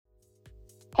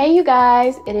Hey, you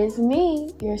guys, it is me,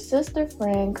 your sister,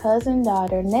 friend, cousin,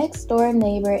 daughter, next door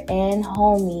neighbor, and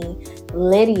homie,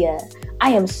 Lydia. I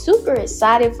am super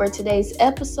excited for today's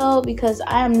episode because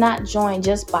I am not joined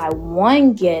just by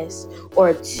one guest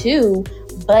or two,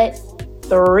 but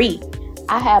three.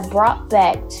 I have brought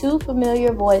back two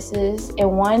familiar voices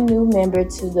and one new member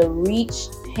to the Reach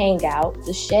Hangout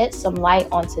to shed some light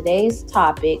on today's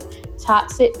topic.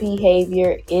 Toxic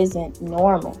behavior isn't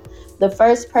normal. The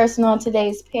first person on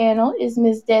today's panel is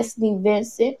Ms. Destiny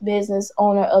Vincent, business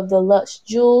owner of Deluxe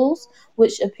Jewels,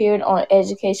 which appeared on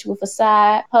Education with a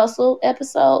Side Hustle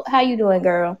episode. How you doing,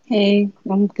 girl? Hey,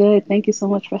 I'm good. Thank you so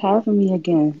much for having me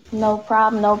again. No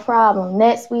problem, no problem.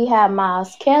 Next, we have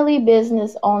Miles Kelly,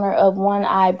 business owner of One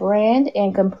Eye Brand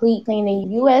and Complete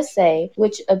Cleaning USA,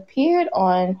 which appeared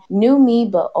on New Me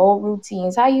But Old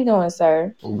Routines. How you doing,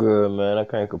 sir? I'm good, man. I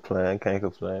can't complain. Can't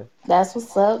complain. That's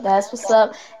what's up. That's what's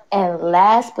up. And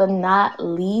last but not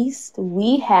least,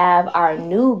 we have our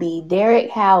newbie, Derek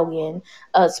Haugen,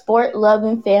 a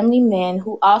sport-loving family man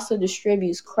who also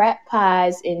distributes crack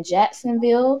pies in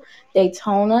Jacksonville,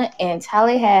 Daytona, and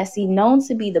Tallahassee, known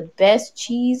to be the best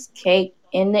cheesecake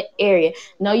in the area.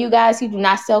 No, you guys, he do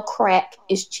not sell crack.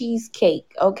 It's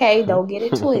cheesecake, okay? Don't get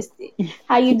it twisted.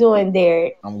 How you doing,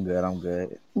 Derek? I'm good. I'm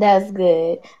good. That's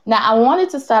good. Now, I wanted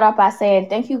to start off by saying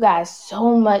thank you guys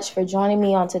so much for joining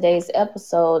me on today's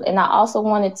episode. And I also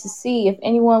wanted to see if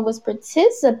anyone was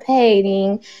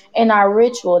participating in our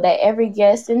ritual that every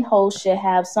guest and host should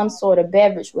have some sort of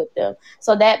beverage with them.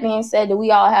 So, that being said, do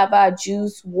we all have our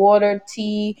juice, water,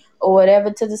 tea, or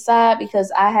whatever to the side?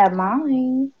 Because I have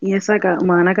mine. Yes, I got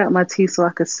mine. I got my tea so I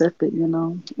could sip it,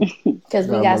 Because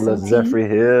we Got got my some little tea. Jeffrey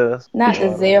Hill. Not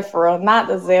the Zephyr. Not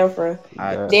the Zephyr.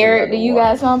 Derek, do you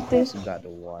got something? You got the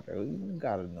water. You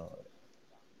gotta know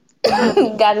it.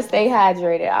 You gotta stay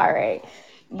hydrated. All right.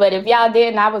 But if y'all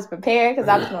didn't, I was prepared because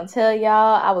I was gonna tell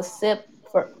y'all I was sip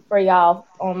for y'all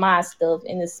on my stuff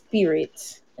in the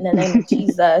spirit in the name of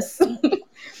Jesus.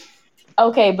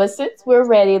 Okay, but since we're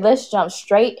ready, let's jump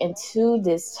straight into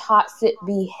this toxic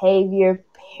behavior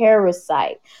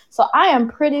parasite. So I am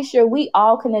pretty sure we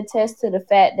all can attest to the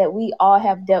fact that we all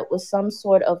have dealt with some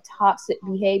sort of toxic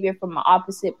behavior from an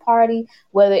opposite party,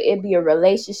 whether it be a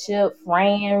relationship,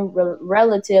 friend,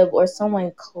 relative, or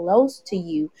someone close to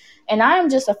you. And I am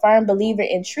just a firm believer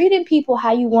in treating people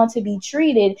how you want to be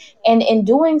treated. And in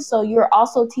doing so, you're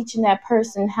also teaching that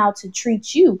person how to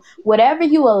treat you. Whatever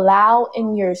you allow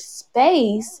in your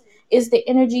space is the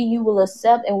energy you will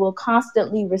accept and will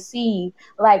constantly receive.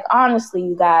 Like, honestly,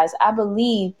 you guys, I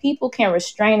believe people can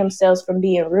restrain themselves from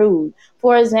being rude.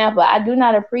 For example, I do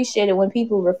not appreciate it when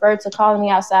people refer to calling me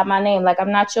outside my name. Like,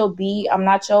 I'm not your B, I'm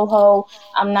not your hoe,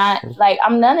 I'm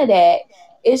none of that.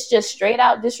 It's just straight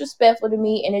out disrespectful to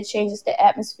me, and it changes the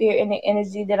atmosphere and the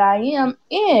energy that I am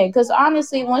in. Because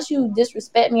honestly, once you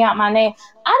disrespect me out my name,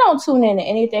 I don't tune in to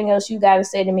anything else you got to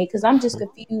say to me because I'm just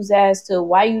confused as to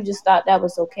why you just thought that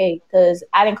was okay. Because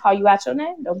I didn't call you out your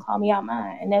name. Don't call me out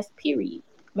mine. And that's period.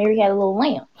 Mary had a little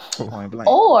lamb. Point blank.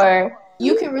 Or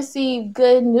you can receive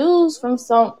good news from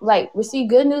receive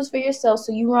good news for yourself.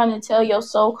 So you run and tell your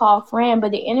so-called friend,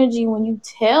 but the energy when you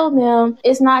tell them,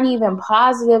 it's not even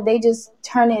positive. They just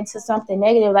turn it into something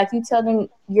negative. Like you tell them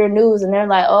your news and they're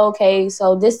like, oh, okay,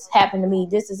 so this happened to me.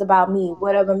 This is about me,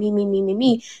 whatever,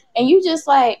 me. And you just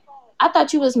like, I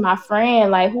thought you was my friend.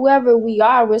 Like whoever we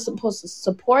are, we're supposed to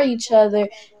support each other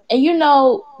and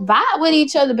vibe with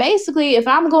each other. Basically, if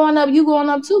I'm going up, you going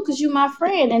up too, because you my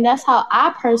friend, and that's how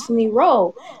I personally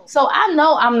roll. So I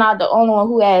know I'm not the only one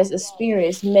who has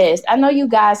experienced mess. I know you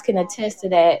guys can attest to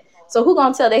that. So who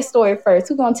gonna tell their story first?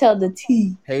 Who gonna tell the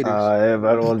tea? Haters.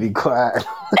 Everybody want to be quiet.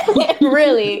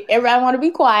 Really, everybody want to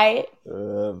be quiet.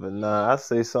 But nah, I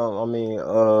say something. I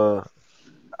mean,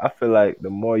 I feel like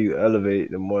the more you elevate,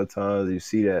 the more times you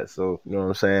see that. So, you know what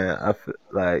I'm saying? I feel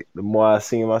like the more I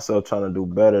see myself trying to do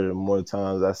better, the more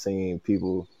times I seen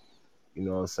people, you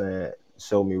know what I'm saying,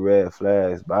 show me red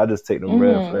flags. But I just take them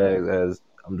red flags as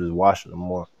I'm just watching them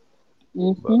more.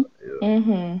 But,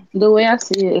 yeah. The way I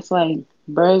see it, it's like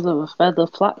birds of a feather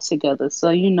flock together. So,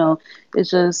 it's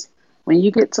just when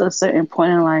you get to a certain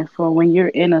point in life or when you're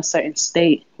in a certain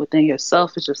state within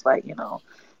yourself, it's just like,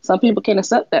 some people can't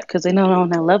accept that because they're not on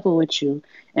that level with you.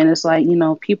 And it's like,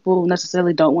 people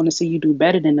necessarily don't want to see you do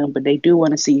better than them, but they do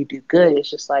want to see you do good. It's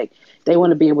just like they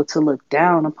want to be able to look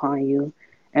down upon you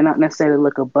and not necessarily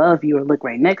look above you or look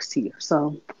right next to you.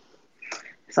 So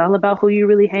it's all about who you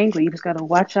really hang with. You just got to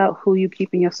watch out who you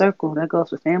keep in your circle. That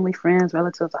goes for family, friends,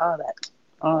 relatives, all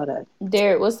that.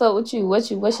 Derek, what's up with you?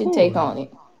 What's your take on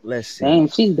it? Let's see. Dang,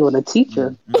 she's doing a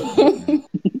teacher.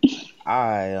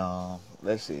 I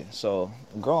let's see. So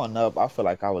growing up, I feel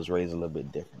like I was raised a little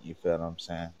bit different. You feel what I'm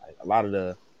saying? Like a lot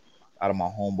of my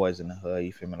homeboys in the hood,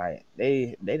 you feel me? Like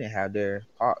they didn't have their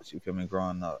pops, you feel me,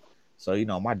 growing up. So,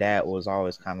 my dad was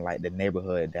always kind of like the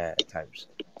neighborhood dad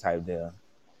type deal.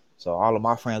 So all of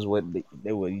my friends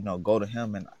they would, go to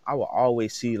him, and I would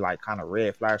always see like kind of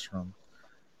red flags from,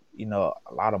 a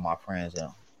lot of my friends,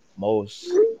 and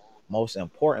most most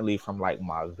importantly from like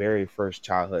my very first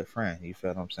childhood friend. You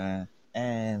feel what I'm saying?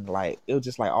 And like it was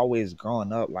just like always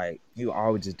growing up, like you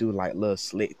always just do like little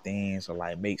slick things or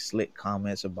like make slick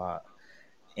comments about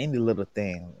any little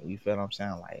thing. You feel what I'm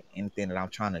saying? Like anything that I'm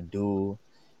trying to do,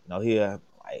 he'll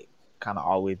like kind of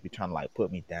always be trying to like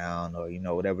put me down, or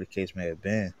whatever the case may have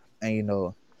been.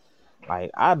 And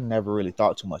like I never really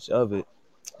thought too much of it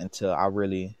until I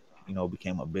really,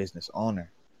 became a business owner.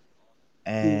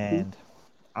 Mm-hmm. And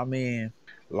I mean,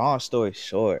 long story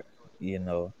short,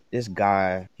 this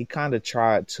guy, he kind of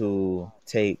tried to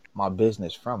take my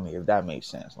business from me, if that makes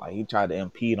sense. Like he tried to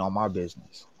impede on my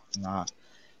business. Nah.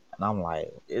 And I'm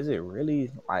like, is it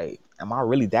really like, am I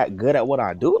really that good at what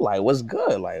I do? Like, what's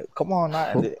good? Like, come on, not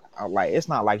and I'm like, it's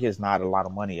not like it's not a lot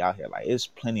of money out here. Like, it's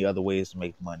plenty other ways to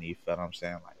make money. You feel what I'm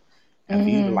saying? Like, and for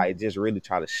you to Mm-hmm. like just really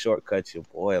try to shortcut your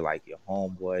boy, like your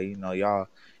homeboy, y'all,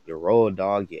 your road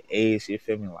dog, your ace, you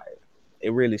feel me? Like,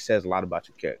 it really says a lot about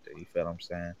your character. You feel what I'm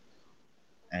saying?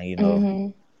 And Mm-hmm.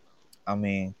 I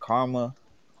mean, karma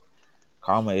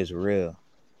is real.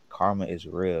 Karma is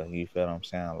real. You feel what I'm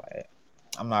saying? Like,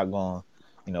 I'm not going,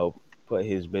 you know, put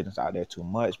his business out there too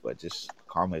much, but just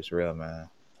karma is real, man.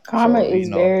 Karma So, is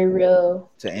very real.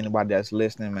 to anybody that's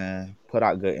listening, man, put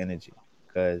out good energy,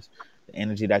 because the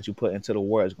energy that you put into the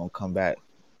world is gonna come back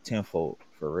tenfold,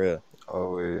 for real,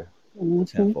 Oh yeah. Mm-hmm.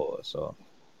 tenfold. So,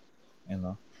 you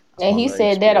know, that's And my he little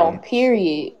said that on experience.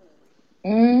 period.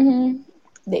 Hmm.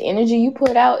 The energy you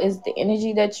put out is the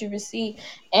energy that you receive.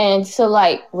 And to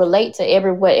like relate to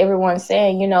what everyone's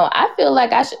saying, I feel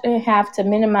like I shouldn't have to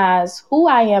minimize who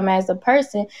I am as a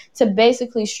person to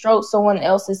basically stroke someone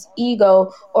else's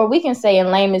ego, or we can say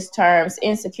in layman's terms,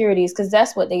 insecurities, because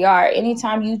that's what they are.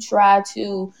 Anytime you try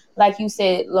to, like you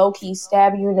said, low key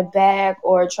stab you in the back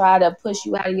or try to push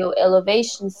you out of your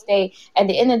elevation state, at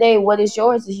the end of the day, what is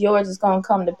yours is going to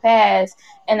come to pass.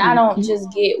 And I don't Mm-hmm.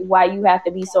 just get why you have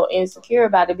to be so insecure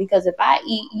about it, because if I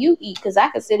eat, you eat, because I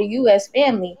consider you as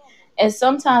family. And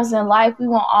sometimes in life, we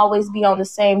won't always be on the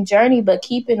same journey, but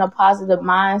keeping a positive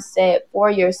mindset for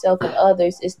yourself and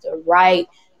others is the right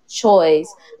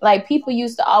choice. Like people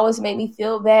used to always make me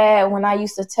feel bad when I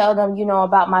used to tell them,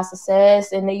 about my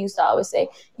success. And they used to always say,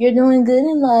 you're doing good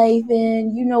in life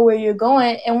and you know where you're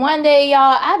going. And one day,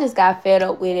 y'all, I just got fed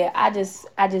up with it. I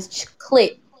just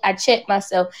clicked. I checked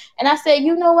myself and I said,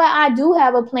 you know what? I do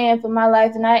have a plan for my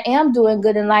life and I am doing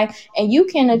good in life and you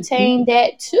can Mm-hmm. attain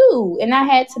that too. And I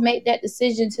had to make that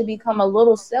decision to become a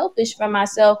little selfish for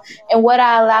myself and what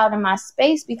I allowed in my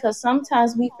space, because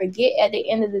sometimes we forget at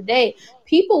the end of the day,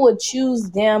 people would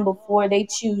choose them before they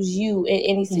choose you in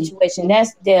any situation. Mm-hmm.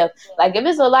 That's death. Like if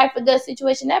it's a life or death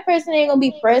situation, that person ain't gonna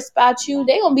be pressed about you.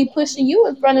 They gonna be pushing you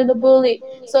in front of the bullet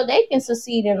so they can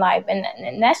succeed in life.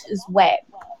 And that's just whack.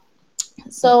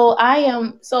 So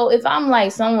if I'm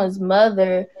like someone's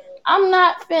mother, I'm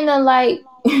not finna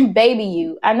like baby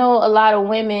you. I know a lot of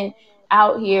women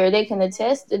out here, they can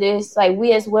attest to this. Like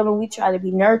we as women, we try to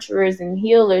be nurturers and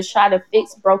healers, try to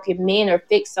fix broken men or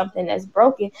fix something that's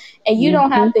broken. And you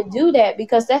don't Mm-hmm. have to do that,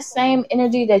 because that same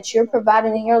energy that you're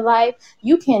providing in your life,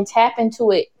 you can tap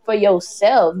into it for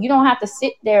yourself. You don't have to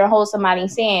sit there and hold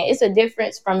somebody's hand. It's a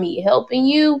difference from me helping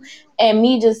you and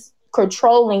me just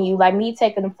controlling you, like me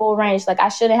taking the full range. Like I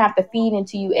shouldn't have to feed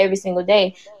into you every single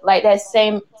day. Like that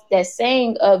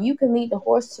saying of you can lead the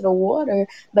horse to the water,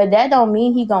 but that don't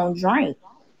mean he gonna drink.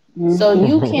 So Mm-hmm.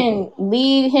 you can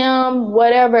lead him,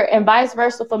 whatever, and vice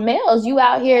versa for males. You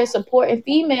out here supporting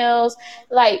females,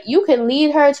 like you can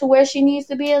lead her to where she needs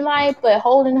to be in life, but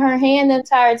holding her hand the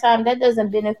entire time, that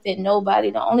doesn't benefit nobody.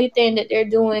 The only thing that they're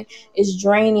doing is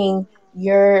draining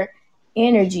your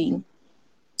energy,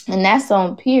 and that's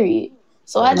on period.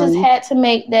 So I just Facts. had to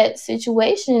make that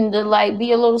situation to like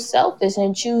be a little selfish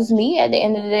and choose me at the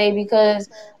end of the day, because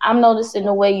I'm noticing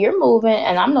the way you're moving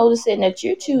and I'm noticing that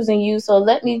you're choosing you. So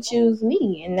let me choose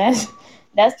me, and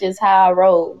that's just how I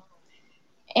roll.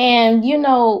 And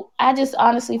I just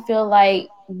honestly feel like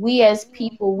we as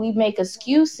people, we make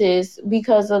excuses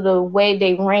because of the way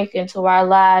they rank into our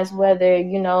lives, whether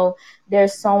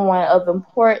there's someone of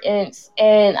importance.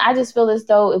 And I just feel as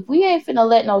though if we ain't finna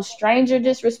let no stranger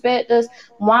disrespect us,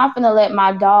 why I'm finna let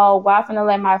my dog, why I'm finna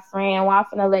let my friend, why I'm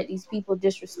finna let these people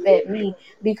disrespect me?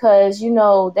 Because,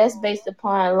 that's based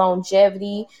upon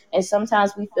longevity. And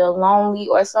sometimes we feel lonely,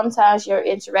 or sometimes your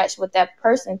interaction with that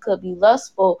person could be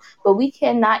lustful, but we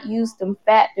cannot use them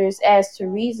factors as to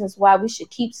reasons why we should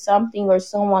keep something or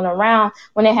someone around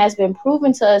when it has been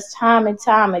proven to us time and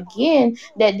time again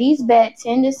that these bad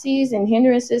tendencies and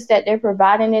hindrances that they're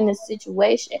providing in this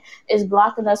situation is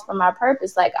blocking us from our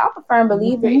purpose. Like, I'm a firm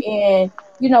believer Hmm. in,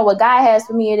 what God has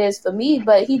for me, it is for me,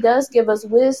 but He does give us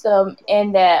wisdom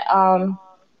and that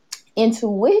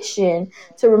intuition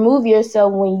to remove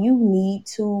yourself when you need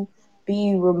to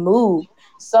be removed.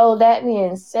 So that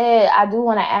being said, I do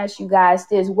want to ask you guys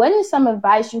this. What is some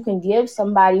advice you can give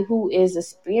somebody who is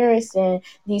experiencing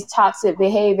these toxic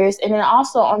behaviors? And then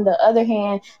also, on the other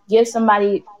hand, give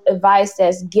somebody advice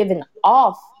that's giving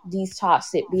off these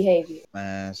toxic behaviors.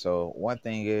 Man, so one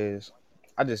thing is,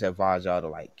 I just advise y'all to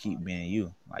like keep being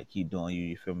you, like keep doing you.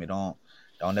 You feel me? Don't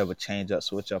ever change up,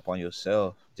 switch up on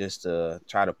yourself just to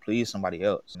try to please somebody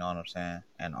else. You know what I'm saying?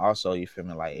 And also, you feel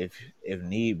me? Like if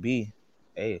need be,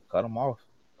 hey, cut them off,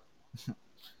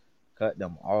 cut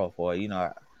them off. Or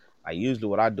I usually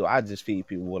what I do, I just feed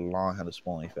people with a long handle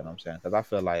spoon. You feel what I'm saying? Because I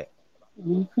feel like,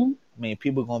 Hmm. I mean,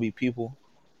 people gonna be people,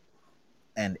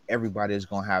 and everybody is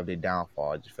gonna have their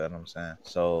downfalls. You feel what I'm saying?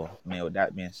 So, I mean, with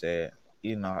that being said, I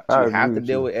you agree have to with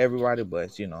deal you. with everybody, but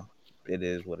it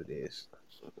is what it is.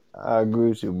 I agree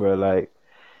with you, bro. Like,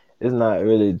 it's not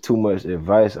really too much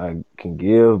advice I can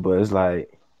give, but it's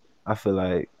like I feel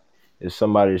like if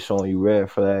somebody's showing you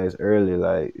red flags early,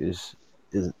 like it's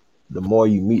the more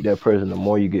you meet that person, the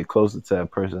more you get closer to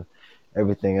that person,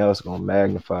 everything else gonna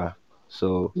magnify.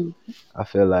 So I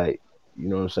feel like,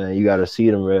 what I'm saying, you gotta see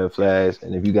them red flags,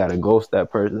 and if you gotta ghost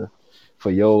that person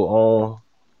for your own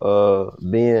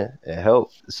being and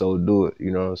help, so do it.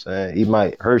 You know what I'm saying? It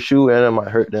might hurt you and it might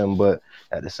hurt them, but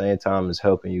at the same time it's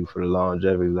helping you for the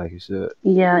longevity, like you said.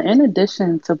 Yeah, in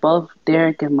addition to both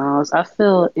Derek and Miles, I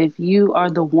feel if you are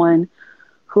the one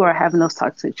who are having those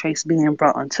toxic traits being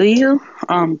brought onto you,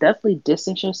 definitely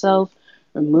distance yourself,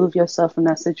 remove yourself from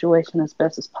that situation as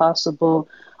best as possible.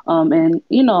 And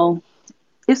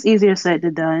it's easier said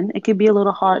than done. It can be a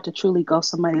little hard to truly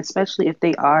ghost somebody, especially if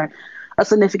they are a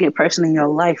significant person in your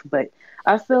life. But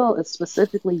I feel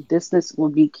specifically distance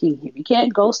would be key. If you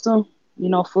can't ghost them,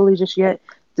 fully just yet,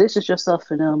 distance yourself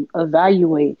from them,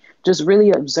 evaluate, just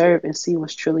really observe and see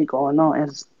what's truly going on.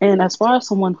 And as far as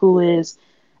someone who is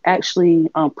actually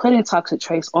putting toxic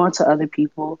traits onto other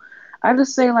people, I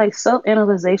just say like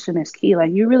self-analyzation is key.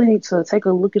 Like you really need to take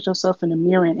a look at yourself in the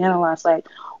mirror and analyze like,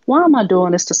 why am I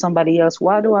doing this to somebody else?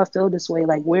 Why do I feel this way?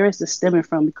 Like, where is this stemming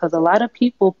from? Because a lot of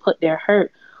people put their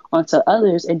hurt onto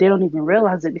others and they don't even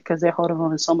realize it because they're holding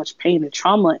on to so much pain and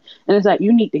trauma. And it's like,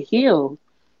 you need to heal.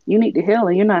 You need to heal,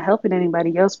 and you're not helping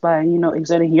anybody else by,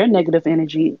 exerting your negative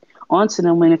energy onto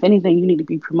them when, if anything, you need to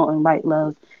be promoting light,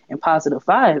 love, and positive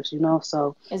vibes.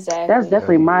 So that's Exactly. definitely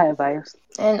Definitely. my advice.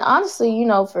 And honestly,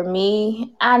 for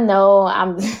me, I know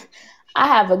I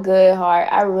have a good heart.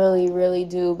 I really, really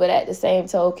do. But at the same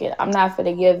token, I'm not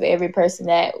going to give every person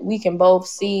that. We can both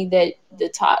see that the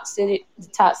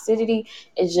toxicity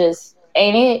is just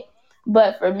ain't it.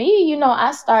 But for me,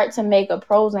 I start to make a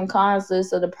pros and cons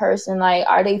list of the person. Like,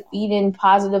 are they feeding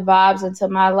positive vibes into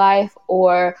my life,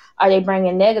 or are they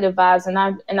bringing negative vibes?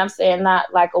 And I'm saying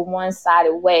not like a one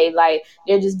sided way. Like,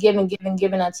 they're just giving, giving,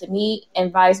 giving unto me,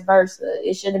 and vice versa.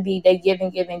 It shouldn't be they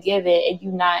giving, giving, giving, and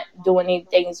you not doing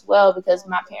anything as well. Because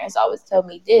my parents always tell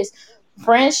me this: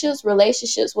 friendships,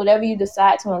 relationships, whatever you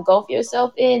decide to engulf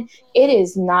yourself in, it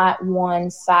is not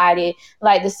one sided.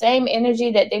 Like, the same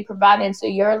energy that they provide into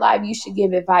your life, you should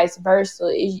give it vice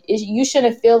versa. You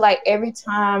shouldn't feel like every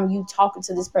time you talking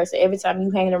to this person, every time you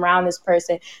hanging around this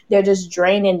person, they're just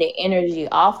draining the energy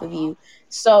off of you.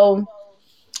 So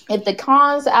if the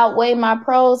cons outweigh my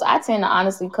pros, I tend to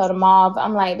honestly cut them off.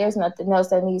 I'm like, there's nothing else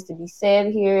that needs to be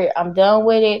said here. I'm done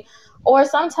with it. Or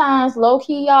sometimes, low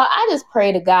key, y'all, I just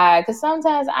pray to God, because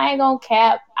sometimes I ain't gonna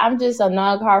cap. I'm just a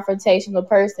non-confrontational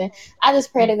person. I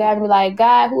just pray to God and be like,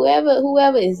 God,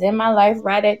 whoever is in my life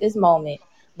right at this moment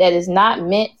that is not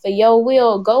meant for your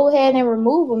will, go ahead and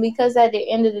remove them. Because at the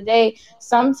end of the day,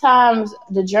 sometimes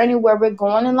the journey where we're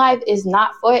going in life is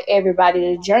not for everybody.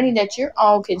 The journey that you're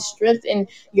on can strengthen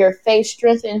your faith,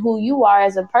 strengthen who you are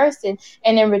as a person,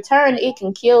 and in return it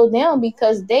can kill them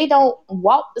because they don't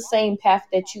walk the same path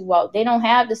that you walk. They don't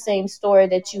have the same story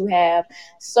that you have.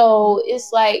 So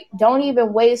it's like, don't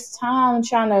even waste time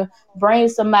trying to bring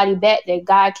somebody back that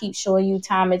God keeps showing you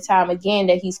time and time again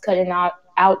that He's cutting out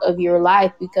out of your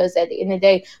life, because at the end of the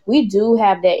day, we do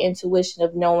have that intuition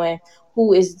of knowing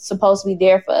who is supposed to be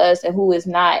there for us and who is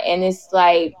not. And it's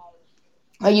like,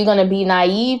 are you going to be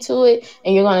naive to it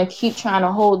and you're going to keep trying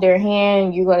to hold their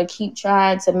hand? You're going to keep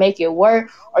trying to make it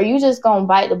work? Or you just going to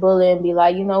bite the bullet and be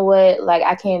like, you know what? Like,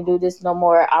 I can't do this no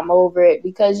more. I'm over it.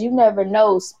 Because you never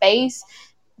know. Space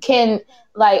can,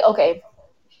 like, okay,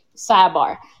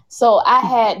 sidebar. So I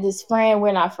had this friend,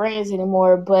 we're not friends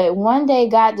anymore, but one day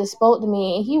God just spoke to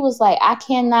me and he was like, I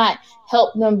cannot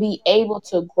help them be able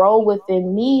to grow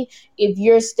within me if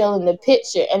you're still in the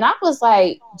picture. And I was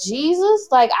like, Jesus,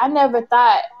 like I never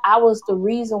thought I was the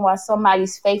reason why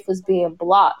somebody's faith was being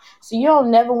blocked. So you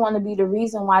don't never want to be the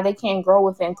reason why they can't grow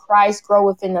within Christ, grow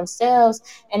within themselves.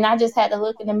 And I just had to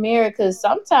look in the mirror, because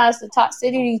sometimes the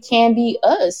toxicity can be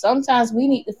us. Sometimes we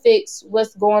need to fix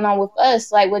what's going on with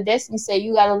us. Like what Destiny said,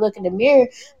 you got to look in the mirror,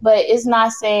 but it's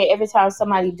not saying every time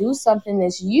somebody do something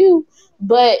it's you,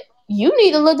 but you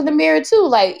need to look in the mirror too.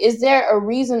 Like, is there a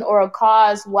reason or a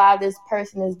cause why this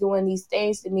person is doing these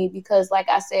things to me? Because like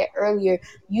I said earlier,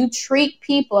 you treat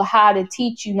people how to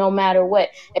teach you no matter what.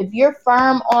 If you're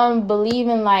firm on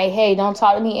believing like, hey, don't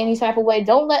talk to me any type of way,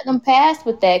 don't let them pass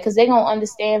with that, because they're going to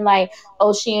understand like,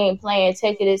 oh, she ain't playing,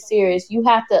 take it as serious. You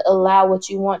have to allow what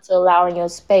you want to allow in your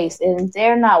space. And if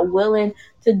they're not willing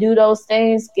to do those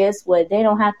things, guess what? They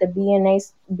don't have to be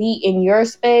in your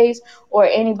space or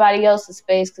anybody else's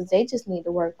space, because they just need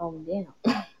to work on them.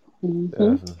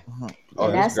 Definitely. Oh,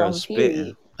 And this that's girl on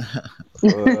spitting.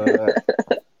 period. Uh,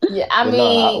 Yeah, I but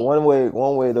mean, one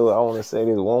way though, I want to say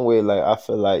this. One way, like I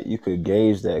feel like you could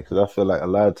gauge that, because I feel like a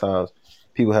lot of times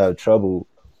people have trouble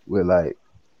with like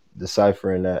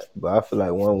deciphering that. But I feel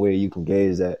like one way you can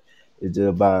gauge that is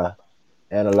just by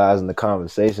analyzing the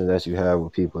conversations that you have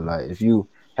with people. Like if you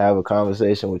have a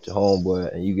conversation with your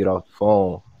homeboy and you get off the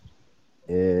phone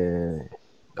and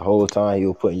the whole time he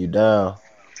was putting you down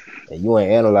and you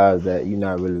ain't analyzed that, you're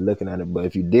not really looking at it. But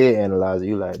if you did analyze it,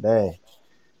 you like, dang,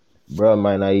 bro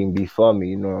might not even be for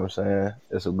me. You know what I'm saying?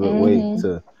 It's a good way mm-hmm,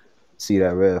 to see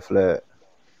that red flag.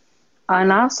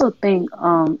 And I also think,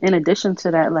 in addition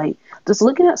to that, like just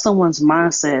looking at someone's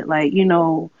mindset, like,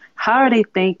 how are they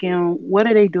thinking? What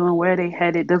are they doing? Where are they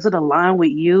headed? Does it align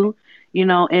with you?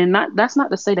 And that's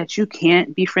not to say that you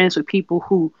can't be friends with people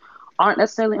who aren't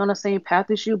necessarily on the same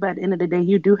path as you, but at the end of the day,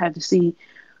 you do have to see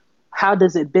how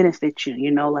does it benefit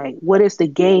you, like what is the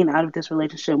gain out of this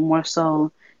relationship more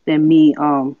so than me,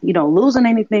 losing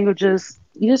anything, or just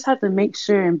you just have to make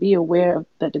sure and be aware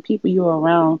that the people you're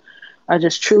around are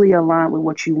just truly aligned with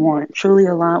what you want, truly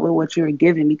aligned with what you're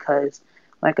giving, because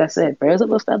like I said, birds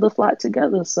of a feather flock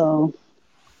together. So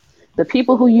the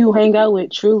people who you hang out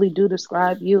with truly do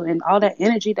describe you, and all that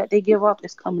energy that they give off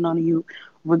is coming on you,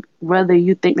 whether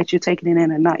you think that you're taking it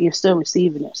in or not. You're still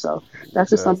receiving it. So that's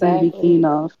just Exactly. something to be keen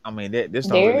exactly. of. I mean, this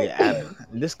don't really There. add.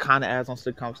 This kind of adds on to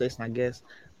the conversation, I guess.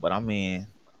 But I mean,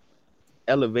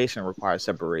 elevation requires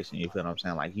separation. You feel what I'm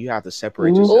saying? Like you have to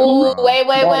separate Hmm. yourself Ooh, from.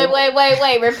 That is.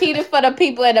 wait. Repeat it for the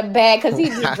people in the back, because he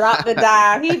just dropped the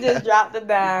dime. He just dropped the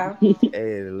dime.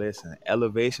 Hey, listen,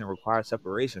 elevation requires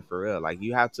separation for real. Like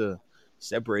you have to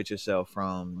separate yourself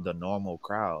from the normal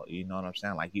crowd. You know what I'm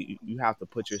saying? Like you have to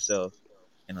put yourself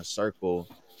in a circle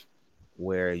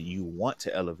where you want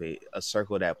to elevate, a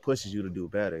circle that pushes you to do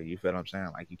better. You feel what I'm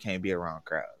saying? Like you can't be around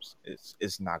crowds.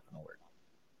 It's not gonna work.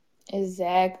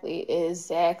 Exactly.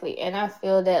 And I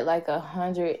feel that like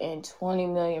 120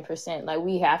 million%. Like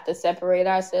we have to separate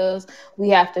ourselves. We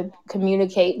have to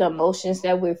communicate the emotions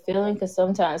that we're feeling, because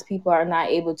sometimes people are not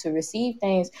able to receive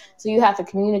things. So you have to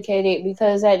communicate it,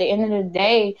 because at the end of the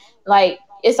day, like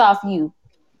it's off you.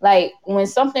 Like when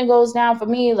something goes down for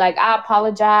me, like I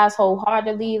apologize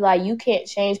wholeheartedly. Like you can't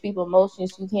change people's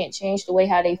emotions. You can't change the way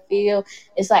how they feel.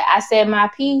 It's like I said my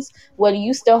piece. What are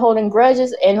you still holding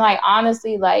grudges? And like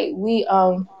honestly, like we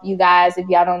you guys, if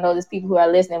y'all don't know this, people who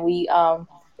are listening, we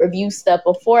review stuff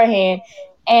beforehand.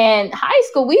 And high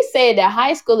school, we said that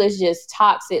high school is just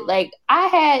toxic. Like I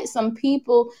had some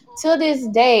people to this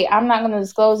day, I'm not going to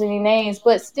disclose any names,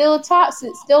 but still toxic,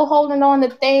 still holding on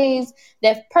to things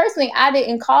that personally I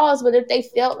didn't cause, but if they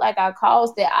felt like I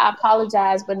caused it, I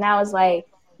apologize. But now it's like,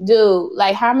 dude,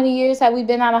 like how many years have we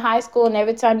been out of high school, and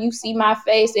every time you see my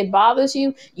face it bothers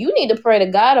you? You need to pray to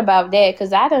God about that,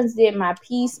 because I done did my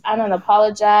piece. I done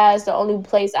apologize. The only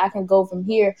place I can go from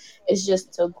here is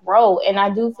just to grow. And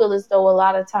I do feel as though a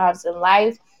lot of times in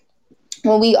life,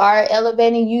 when we are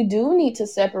elevating, you do need to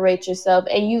separate yourself.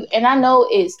 And I know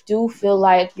it's do feel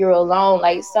like you're alone.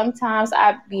 Like sometimes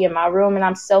I be in my room and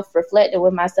I'm self-reflecting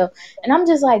with myself, and I'm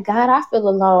just like, God, I feel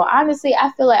alone. Honestly,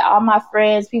 I feel like all my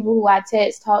friends, people who I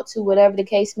text, talk to, whatever the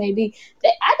case may be,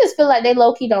 I just feel like they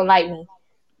low-key don't like me.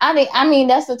 I mean,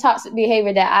 that's the toxic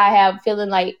behavior that I have, feeling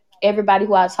like everybody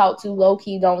who I talk to low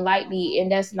key don't like me,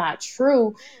 and that's not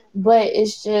true. But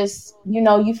it's just,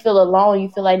 you feel alone. You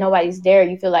feel like nobody's there.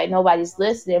 You feel like nobody's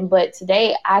listening. But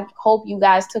today, I hope you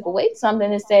guys took away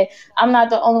something and said, I'm not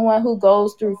the only one who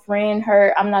goes through friend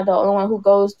hurt. I'm not the only one who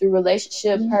goes through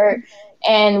relationship hurt.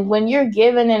 And when you're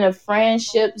given in a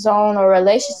friendship zone or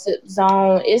relationship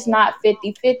zone, it's not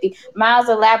 50-50. Miles,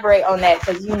 elaborate on that,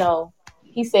 because,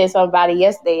 he said something about it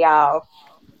yesterday, y'all.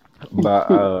 But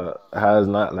how it's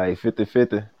not like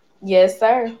 50-50. Yes,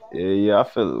 sir. Yeah, I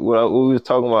feel what we was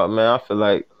talking about, man. I feel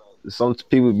like some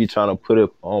people be trying to put it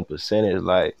on percentage,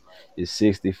 like it's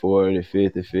 60-40,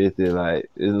 50-50. Like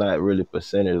it's not really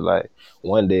percentage. Like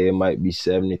one day it might be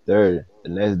 70-30, the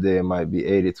next day it might be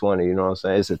 80-20. You know what I'm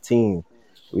saying? It's a team.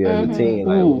 We as a team,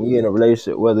 like when we in a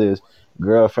relationship, whether it's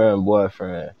girlfriend,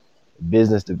 boyfriend,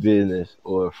 business to business,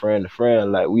 or friend to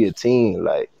friend, like we a team.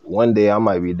 Like one day I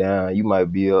might be down, you might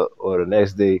be up, or the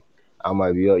next day I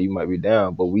might be up, you might be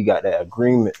down, but we got that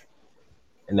agreement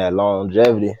and that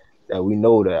longevity that we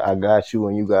know that I got you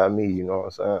and you got me. You know what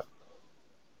I'm saying?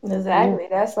 Yeah. Exactly.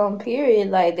 That's on period.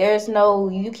 Like there's no,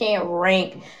 you can't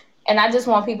rank. And I just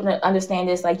want people to understand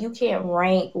this. Like you can't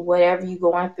rank whatever you're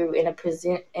going through in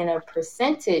a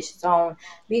percentage zone,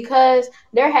 because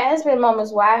there has been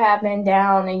moments where I have been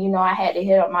down and I had to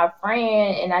hit up my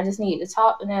friend and I just needed to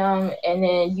talk to them, and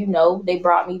then they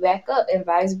brought me back up and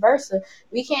vice versa.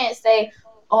 We can't say,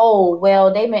 oh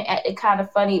well, they been acting kind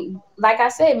of funny. Like I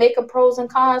said, make a pros and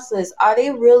cons list. Are they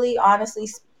really honestly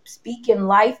speaking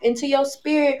life into your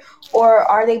spirit, or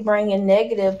are they bringing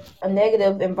a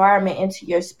negative environment into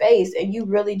your space? And you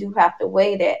really do have to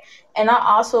weigh that. And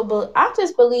I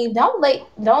just believe, don't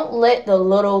let the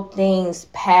little things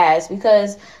pass,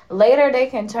 because later they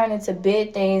can turn into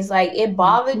big things. Like it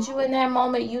bothered you in that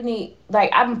moment, you need,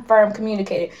 like, I'm a firm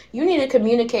communicator, you need to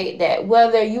communicate that,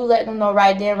 whether you let them know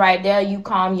right then right there, you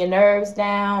calm your nerves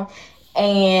down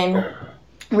and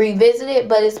revisit it,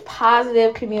 but it's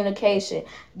positive communication.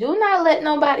 Do not let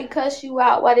nobody cuss you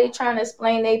out while they trying to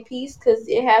explain their piece, because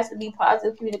it has to be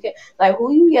positive communication. Like,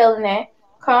 who you yelling at?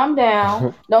 Calm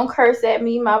down. Don't curse at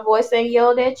me. My voice ain't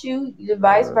yelled at you.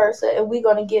 Vice Right. versa, and we're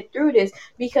gonna get through this.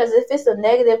 Because if it's a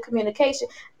negative communication,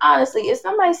 honestly, if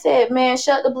somebody said, "Man,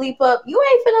 shut the bleep up," you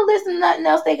ain't finna listen to nothing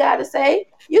else they gotta say.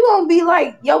 You gonna be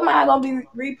like, your mind gonna be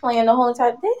replaying the whole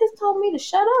time. They just told me to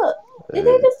shut up. Did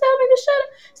they Yeah. just tell me to shut up?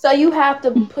 So you have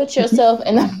to put yourself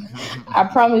in I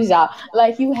promise y'all,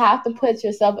 like you have to put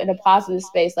yourself in a positive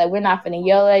space. Like we're not gonna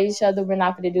yell at each other, we're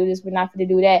not gonna do this, we're not gonna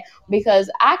do that. Because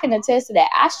I can attest to that.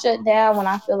 I shut down when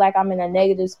I feel like I'm in a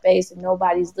negative space and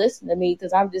nobody's listening to me,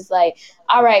 because I'm just like,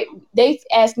 all right, they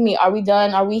ask me, are we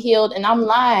done? Are we healed? And I'm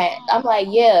lying. I'm like,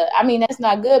 yeah. I mean, that's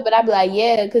not good, but I'd be like,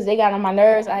 yeah, because they got on my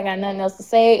nerves. I got nothing else to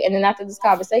say. And then after this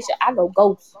conversation, I go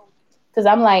ghost. Because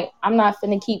I'm like, I'm not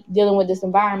finna keep dealing with this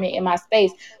environment in my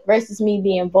space, versus me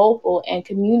being vocal and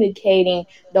communicating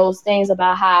those things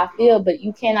about how I feel. But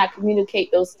you cannot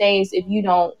communicate those things if you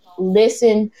don't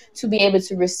listen to be able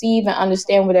to receive and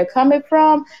understand where they're coming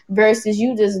from, versus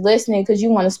you just listening because you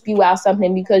want to spew out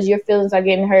something because your feelings are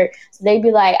getting hurt. So they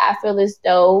be like, I feel as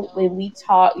though when we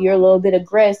talk, you're a little bit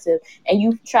aggressive, and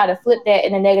you try to flip that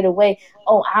in a negative way.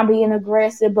 Oh, I'm being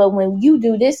aggressive, but when you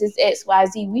do this, it's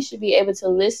XYZ. We should be able to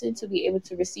listen to be able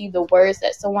to receive the words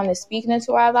that someone is speaking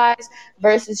into our lives,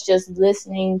 versus just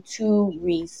listening to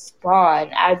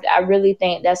respond. I really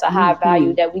think that's a high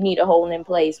value that we need to hold in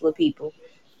place with people,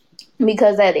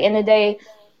 because at the end of the day,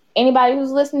 anybody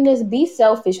who's listening to this, be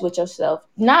selfish with yourself.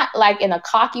 Not like in a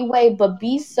cocky way, but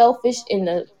be selfish in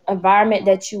the environment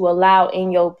that you allow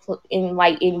in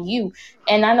you.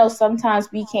 And I know sometimes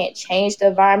we can't change the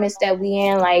environments that we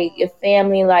in, like your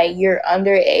family, like you're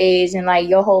underage and like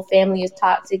your whole family is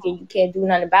toxic and you can't do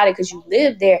nothing about it because you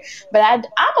live there. But I'm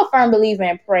a firm believer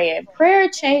in praying. Prayer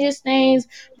changes things.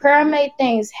 Prayer make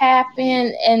things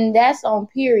happen, and that's on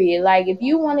period. Like if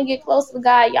you want to get close to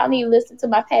God, y'all need to listen to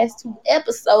my past 2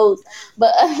 episodes.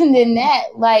 But other than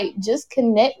that, like just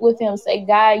connect with him. Say,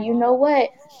 God, you know what?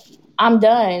 I'm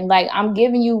done. Like I'm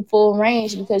giving you full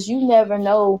range, because you never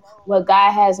know what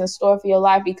God has in store for your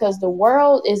life, because the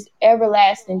world is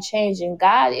everlasting changing.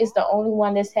 God is the only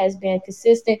one that has been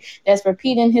consistent, that's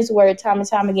repeating his word time and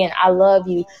time again. I love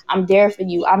you. I'm there for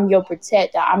you. I'm your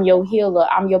protector. I'm your healer.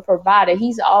 I'm your provider.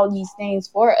 He's all these things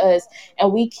for us.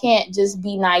 And we can't just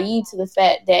be naive to the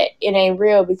fact that it ain't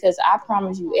real, because I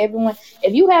promise you, everyone,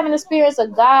 if you have an experience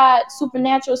of God,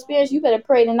 supernatural experience, you better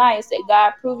pray tonight and say,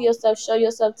 God, prove yourself, show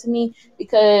yourself to me,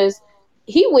 because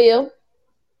he will.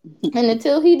 And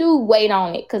until he do, wait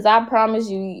on it. Because I promise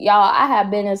you, y'all, I have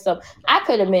been in some, I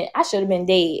should have been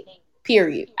dead.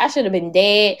 period. I should have been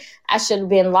dead. I should have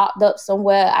been locked up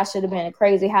somewhere. I should have been in a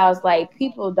crazy house. Like,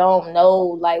 people don't know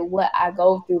like what I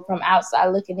go through from outside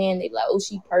looking in. They like, oh,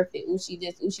 she perfect. Oh, she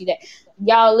this. Oh, she that.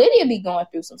 Y'all, Lydia be going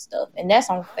through some stuff, and that's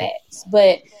on facts.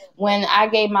 But when I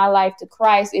gave my life to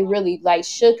Christ, it really like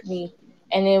shook me,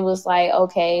 and it was like,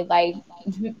 okay, like,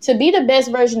 to be the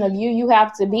best version of you, you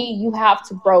have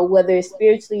to grow, whether it's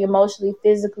spiritually, emotionally,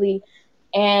 physically,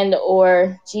 and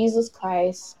or Jesus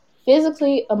Christ,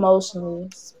 physically, emotionally,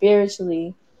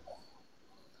 spiritually.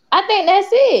 I think that's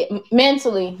it.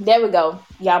 Mentally, there we go.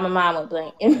 Y'all, my mind went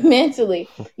blank. And mentally,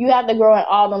 you have to grow in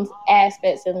all those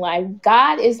aspects in life.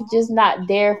 God is just not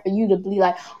there for you to be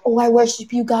like, oh, I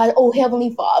worship you, God. Oh,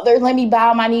 Heavenly Father, let me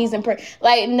bow my knees and pray.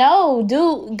 Like, no,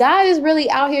 dude, God is really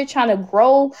out here trying to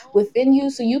grow within you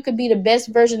so you could be the best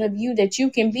version of you that you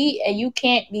can be. And you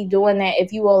can't be doing that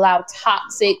if you allow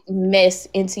toxic mess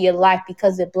into your life,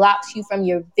 because it blocks you from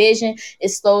your vision. It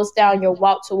slows down your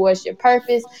walk towards your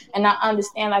purpose. And I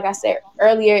understand, like I said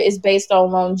earlier, it's based on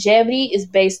longevity, it's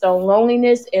based on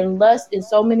loneliness and lust and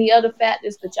so many other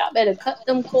factors. But y'all better cut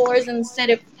them cords and set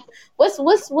it. What's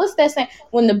that saying?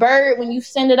 When you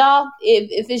send it off,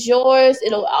 if it's yours,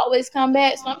 it'll always come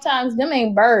back. Sometimes them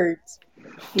ain't birds.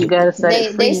 You gotta set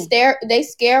it free. They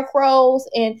scarecrows,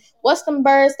 and what's them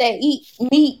birds that eat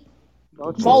meat?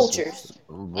 Vultures.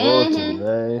 Vultures,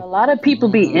 man. A lot of people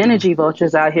be energy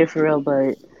vultures out here for real,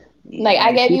 but like,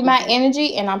 I gave you my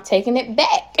energy and I'm taking it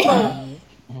back.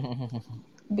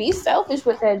 Be selfish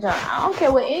with that junk. I don't care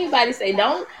what anybody say.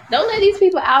 Don't let these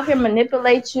people out here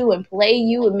manipulate you and play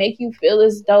you and make you feel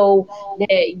as though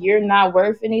that you're not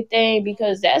worth anything,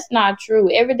 because that's not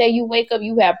true. Every day you wake up,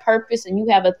 you have purpose and you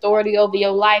have authority over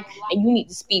your life, and you need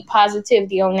to speak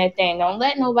positivity on that thing. Don't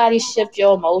let nobody shift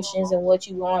your emotions and what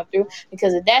you're going through,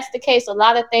 because if that's the case, a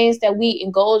lot of things that we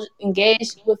engage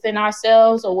within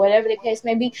ourselves or whatever the case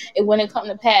may be, it wouldn't come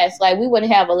to pass. Like, we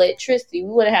wouldn't have electricity,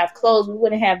 we wouldn't have clothes, we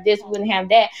wouldn't have this, we wouldn't have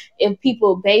that, if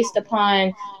people based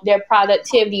upon their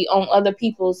productivity on other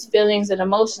people's feelings and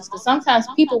emotions. Because sometimes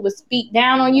people will speak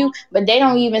down on you, but they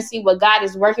don't even see what God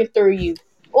is working through you.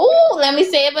 Ooh, let me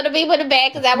say it for the people in the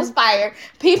back, because that was fire.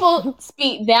 People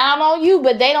speak down on you,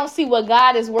 but they don't see what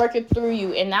God is working through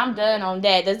you. And I'm done on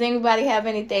that. Does anybody have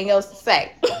anything else to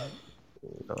say?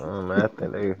 Man, I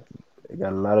think they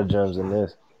got a lot of gems in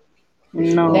this.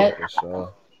 No. For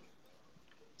sure.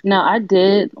 Now, I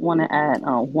did want to add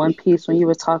one piece when you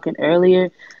were talking earlier,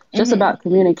 just about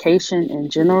communication in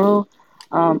general.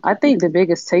 I think the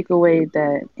biggest takeaway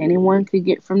that anyone could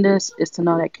get from this is to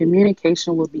know that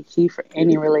communication will be key for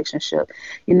any relationship.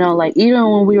 You know, like, even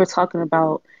when we were talking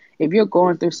about if you're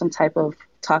going through some type of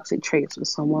toxic traits with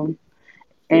someone,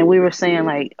 and we were saying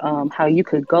like how you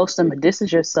could ghost them or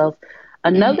distance yourself.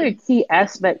 Another key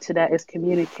aspect to that is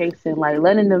communication, like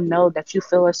letting them know that you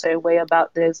feel a certain way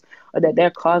about this, or that they're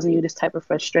causing you this type of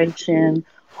frustration,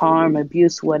 harm,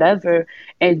 abuse, whatever.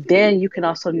 And then you can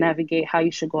also navigate how you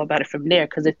should go about it from there.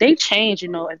 Because if they change, you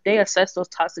know, if they assess those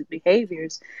toxic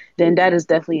behaviors, then that is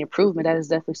definitely improvement. That is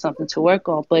definitely something to work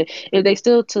on. But if they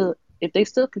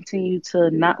still continue to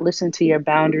not listen to your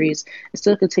boundaries and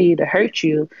still continue to hurt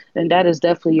you, then that is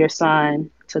definitely your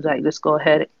sign to like just go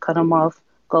ahead and cut them off,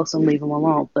 close and leave them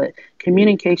alone. But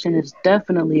communication is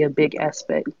definitely a big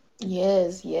aspect.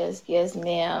 Yes,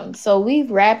 ma'am. So we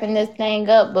wrapping this thing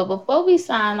up, but before we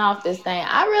sign off this thing,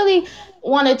 I really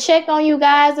want to check on you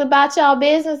guys about y'all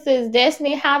businesses.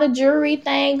 Destiny, how the jewelry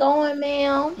thing going,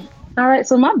 ma'am? All right,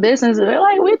 so my business,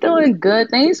 we're doing good.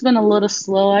 Things been a little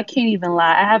slow. I can't even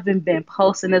lie. I haven't been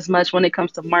posting as much when it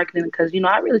comes to marketing because, you know,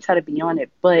 I really try to be on it.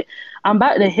 But I'm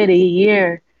about to hit a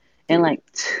year in like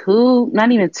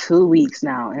not even 2 weeks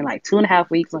now, in like 2.5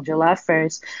 weeks on July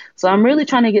 1st. So I'm really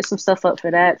trying to get some stuff up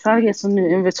for that, trying to get some new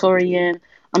inventory in.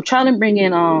 I'm trying to bring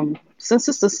in, since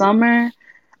it's the summer,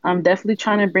 I'm definitely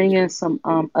trying to bring in some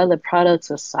other products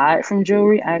aside from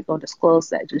jewelry. I ain't gonna disclose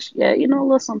that just yet, you know, a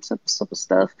little some simple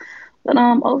stuff. But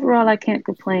overall, I can't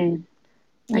complain.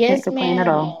 I can't complain at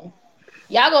all.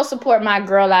 Y'all go support my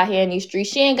girl out here in these streets.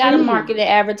 She ain't got a market and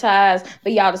advertise,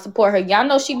 but y'all to support her. Y'all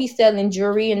know she be selling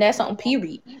jewelry, and that's on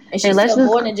period. And she sells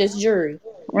more than just jewelry.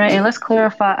 Right, and let's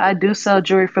clarify, I do sell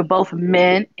jewelry for both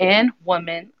men and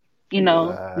women. You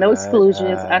know, no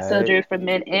exclusions. I sell jewelry for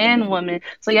men and women.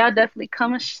 So y'all definitely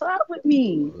come and shop with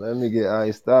me. Let me get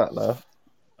iced out now.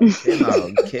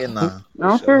 Okay, now.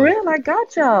 No, for real. I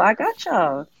got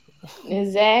y'all.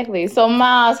 Exactly. So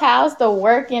Miles, how's the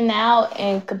working out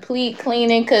and complete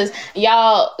cleaning? Because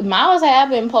y'all, Miles have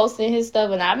been posting his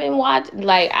stuff, and I've been watching,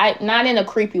 like, I not in a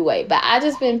creepy way, but I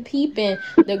just been peeping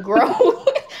the growth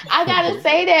I gotta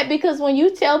say that because when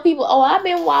you tell people, "Oh, I've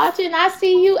been watching, I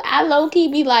see you," I low key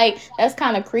be like, "That's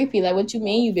kind of creepy." Like, what you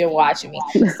mean you've been watching me?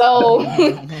 So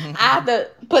I have to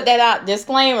put that out.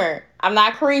 Disclaimer: I'm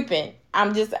not creeping.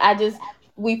 I just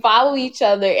we follow each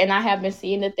other, and I have been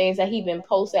seeing the things that he been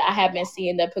posting. I have been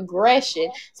seeing the progression.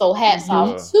 So hats For off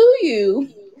Mm-hmm. sure. to you.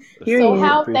 For So sure. Period.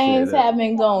 how Appreciate things that. have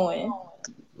been going?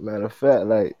 Matter of fact,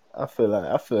 like I feel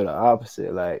the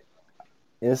opposite. Like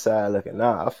inside looking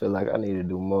out, I feel like I need to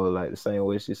do more. Like the same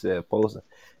way she said, posting.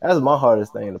 That's my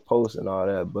hardest thing to post and all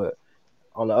that. But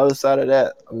on the other side of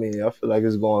that, I mean, I feel like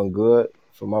it's going good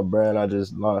for my brand. I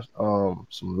just launched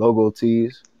some logo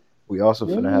tees. We also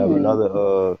finna have Mm.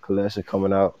 another collection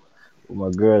coming out with my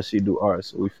girl. She do art,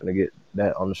 so we finna get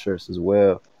that on the shirts as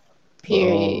well.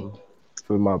 But Period.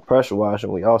 for my pressure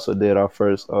washing, we also did our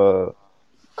first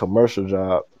commercial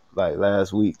job like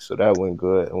last week, so that went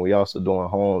good. And we also doing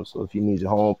home, so if you need your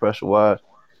home pressure washed,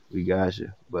 we got you.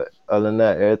 But other than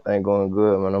that, everything going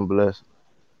good, man. I'm blessed.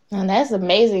 And that's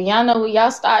amazing. Y'all know when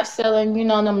y'all start selling,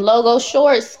 them logo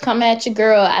shorts, come at your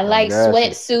girl. I I like got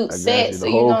you. sweatsuit I got you. sets, so The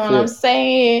you whole know what I'm fit.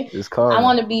 saying? Just I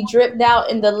want coming. to be dripped out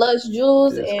in the Lush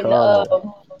Jewels Just and coming.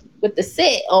 with the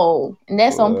set on. And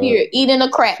that's on What? period. Eating a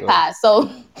crack So pie. So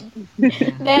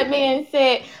that being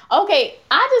said, okay,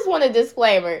 I just want a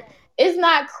disclaimer. It's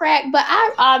not crack, but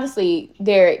I honestly,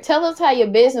 Derek, tell us how your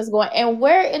business going and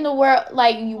where in the world,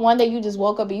 like you one day you just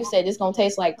woke up and you said it's gonna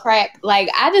taste like crack. Like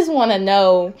I just want to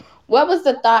know what was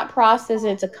the thought process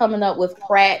into coming up with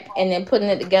crack and then putting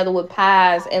it together with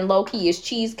pies and low key is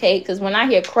cheesecake. Because when I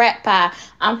hear crack pie,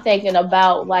 I'm thinking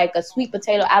about like a sweet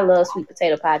potato. I love sweet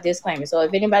potato pie. Disclaimer. So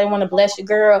if anybody want to bless your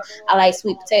girl, I like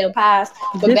sweet potato pies.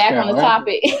 But This back on the girl.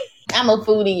 topic. I'm a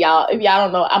foodie, y'all. If y'all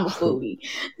don't know, I'm a foodie.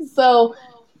 So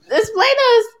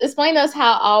explain to us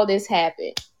how all this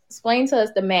happened. Explain to us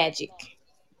the magic.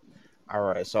 All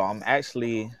right, so I'm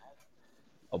actually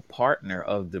a partner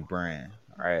of the brand.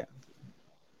 All right,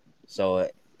 so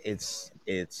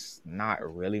it's not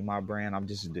really my brand. I'm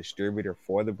just a distributor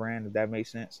for the brand, if that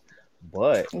makes sense.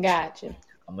 But Gotcha.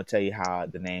 I'm gonna tell you how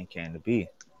the name came to be.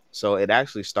 So it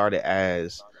actually started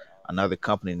as another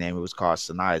company name. It was called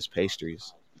Sanaya's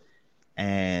Pastries,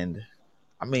 and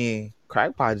I mean,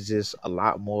 crack pie is just a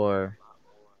lot more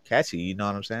catchy. You know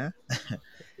what I'm saying?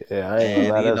 yeah, I ain't gonna And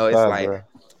lie, you that's know, fire, bro.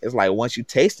 it's like once you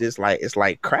taste it, it's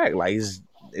like crack. Like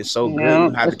it's so good, Yeah,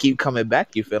 you have to keep coming back.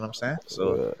 You feel what I'm saying?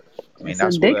 So What? I mean, it's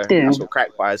that's addictive. where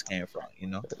crack pies came from. You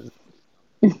know.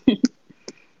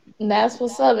 That's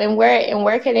what's up. And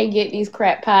where can they get these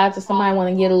crap pies if somebody want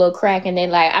to get a little crack and they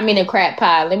like I mean a crap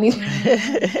pie. Let me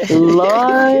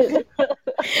Lord,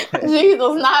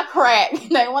 Jesus, not crack.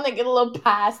 They want to get a little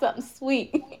pie, something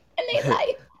sweet. And they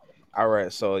like All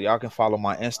right, so y'all can follow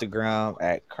my Instagram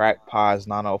at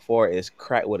crackpies904. It's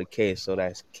crack with a K, so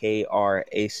that's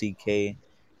KRACKPIES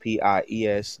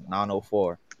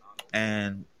 904.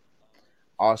 And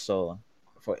also,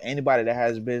 for anybody that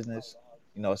has business,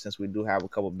 since we do have a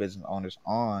couple business owners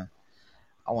on,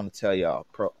 I want to tell y'all,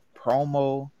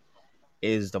 promo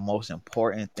is the most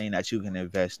important thing that you can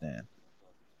invest in.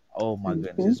 Oh my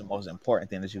goodness, hmm it's the most important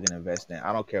thing that you can invest in.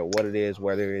 I don't care what it is,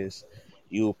 whether it's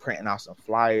you printing out some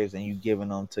flyers and you giving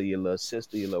them to your little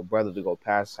sister, your little brother to go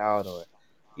pass out, or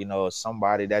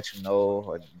somebody that you know,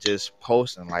 or just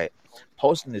posting. Like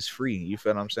posting is free. You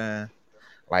feel what I'm saying?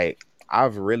 Like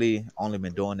I've really only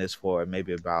been doing this for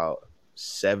maybe about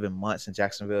 7 months in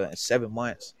Jacksonville. In 7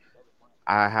 months,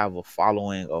 I have a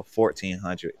following of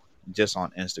 1,400 just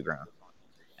on Instagram,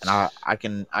 and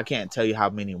I can't tell you how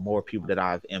many more people that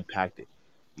I've impacted.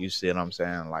 You see what I'm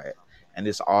saying? Like, and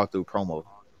it's all through promo.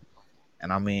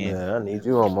 And I mean, Man, I need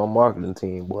you on my marketing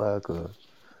team, boy, cause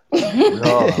it's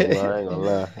hard, boy. I ain't gonna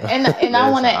lie. and I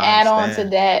want listen, to I add on to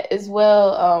understand. that as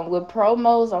well with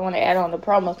promos. I want to add on the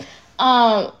promos.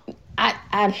 Um,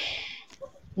 I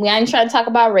we ain't trying to talk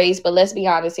about race, but let's be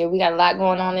honest here. We got a lot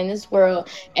going on in this world,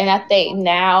 and I think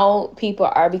now people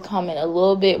are becoming a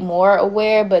little bit more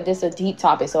aware. But this is a deep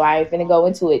topic, so I ain't finna go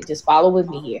into it. Just follow with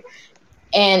me here.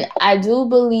 And I do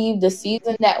believe the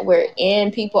season that we're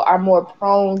in, people are more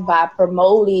prone by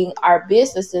promoting our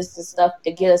businesses and stuff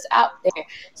to get us out there.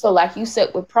 So, like you said,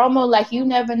 with promo, like you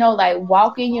never know, like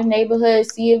walk in your neighborhood,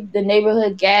 see if the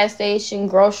neighborhood gas station,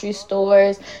 grocery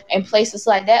stores, and places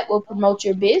like that will promote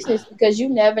your business because you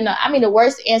never know. I mean, the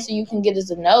worst answer you can get is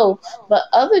a no, but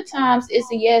other times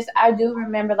it's a yes. I do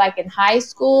remember, like in high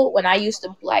school, when I used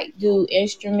to like do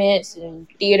instruments and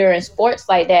theater and sports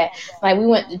like that. Like we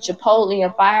went to Chipotle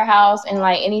and Firehouse, and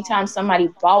like anytime somebody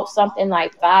bought something,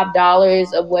 like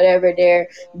 $5 of whatever their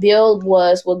bill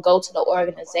would go to the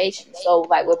organization. So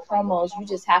like with promos, you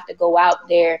just have to go out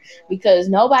there because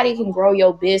nobody can grow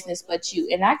your business but you.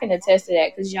 And I can attest to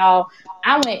that because y'all,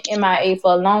 I went MIA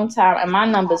for a long time and my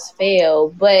numbers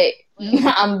failed, but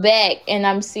I'm back and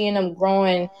I'm seeing them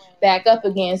growing back up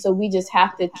again. So we just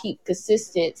have to keep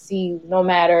consistency no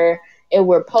matter if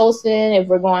we're posting, if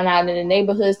we're going out in the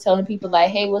neighborhoods telling people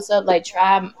like, hey, what's up? Like,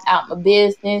 try out my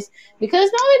business. Because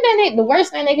the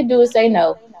worst thing they can do is say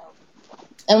no.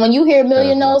 And when you hear a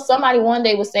million no's, somebody one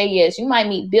day will say yes. You might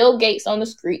meet Bill Gates on the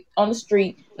street, and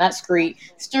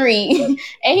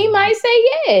he might say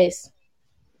yes.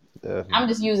 Definitely. I'm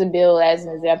just using Bill as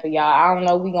an example, y'all. I don't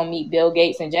know if we're going to meet Bill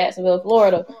Gates in Jacksonville,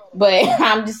 Florida, but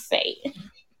I'm just saying.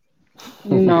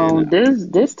 You know,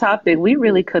 this topic, we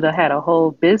really could have had a whole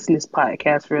business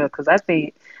podcast for real, because I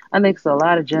think it's a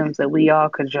lot of gems that we all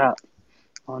could drop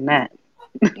on that.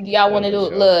 Y'all want to do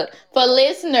it? Look, for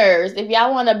listeners, if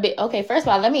y'all want to be okay, first of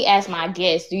all, let me ask my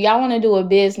guests, do y'all want to do a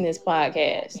business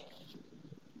podcast?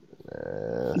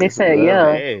 They said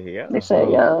yeah. Yeah. They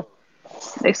said yeah.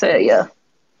 They said yeah.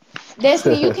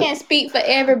 Destiny, you can't speak for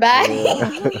everybody.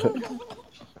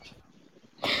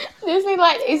 Disney,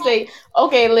 like they say,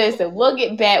 okay, listen, we'll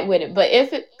get back with it. But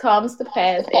if it comes to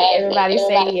pass and everybody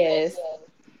say yes,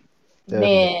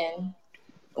 then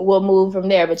we'll move from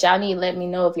there. But y'all need to let me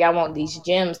know if y'all want these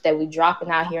gems that we dropping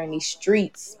out here in these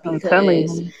streets,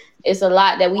 because it's a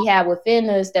lot that we have within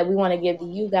us that we want to give to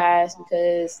you guys,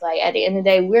 because like at the end of the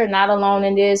day, we're not alone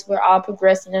in this. We're all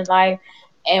progressing in life.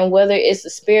 And whether it's a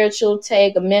spiritual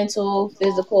take, a mental,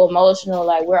 physical, emotional,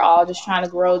 like we're all just trying to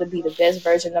grow to be the best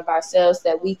version of ourselves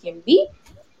that we can be.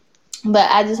 But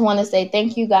I just want to say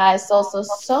thank you guys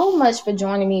so much for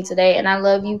joining me today. And I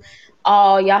love you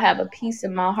all. Y'all have a peace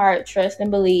in my heart, trust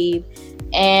and believe.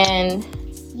 And,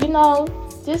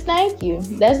 just thank you.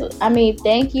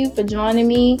 Thank you for joining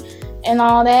me and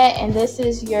all that. And this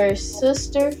is your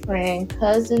sister, friend,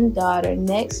 cousin, daughter,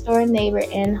 next door neighbor,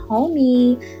 and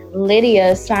homie,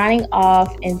 Lydia, signing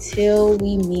off until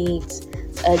we meet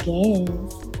again.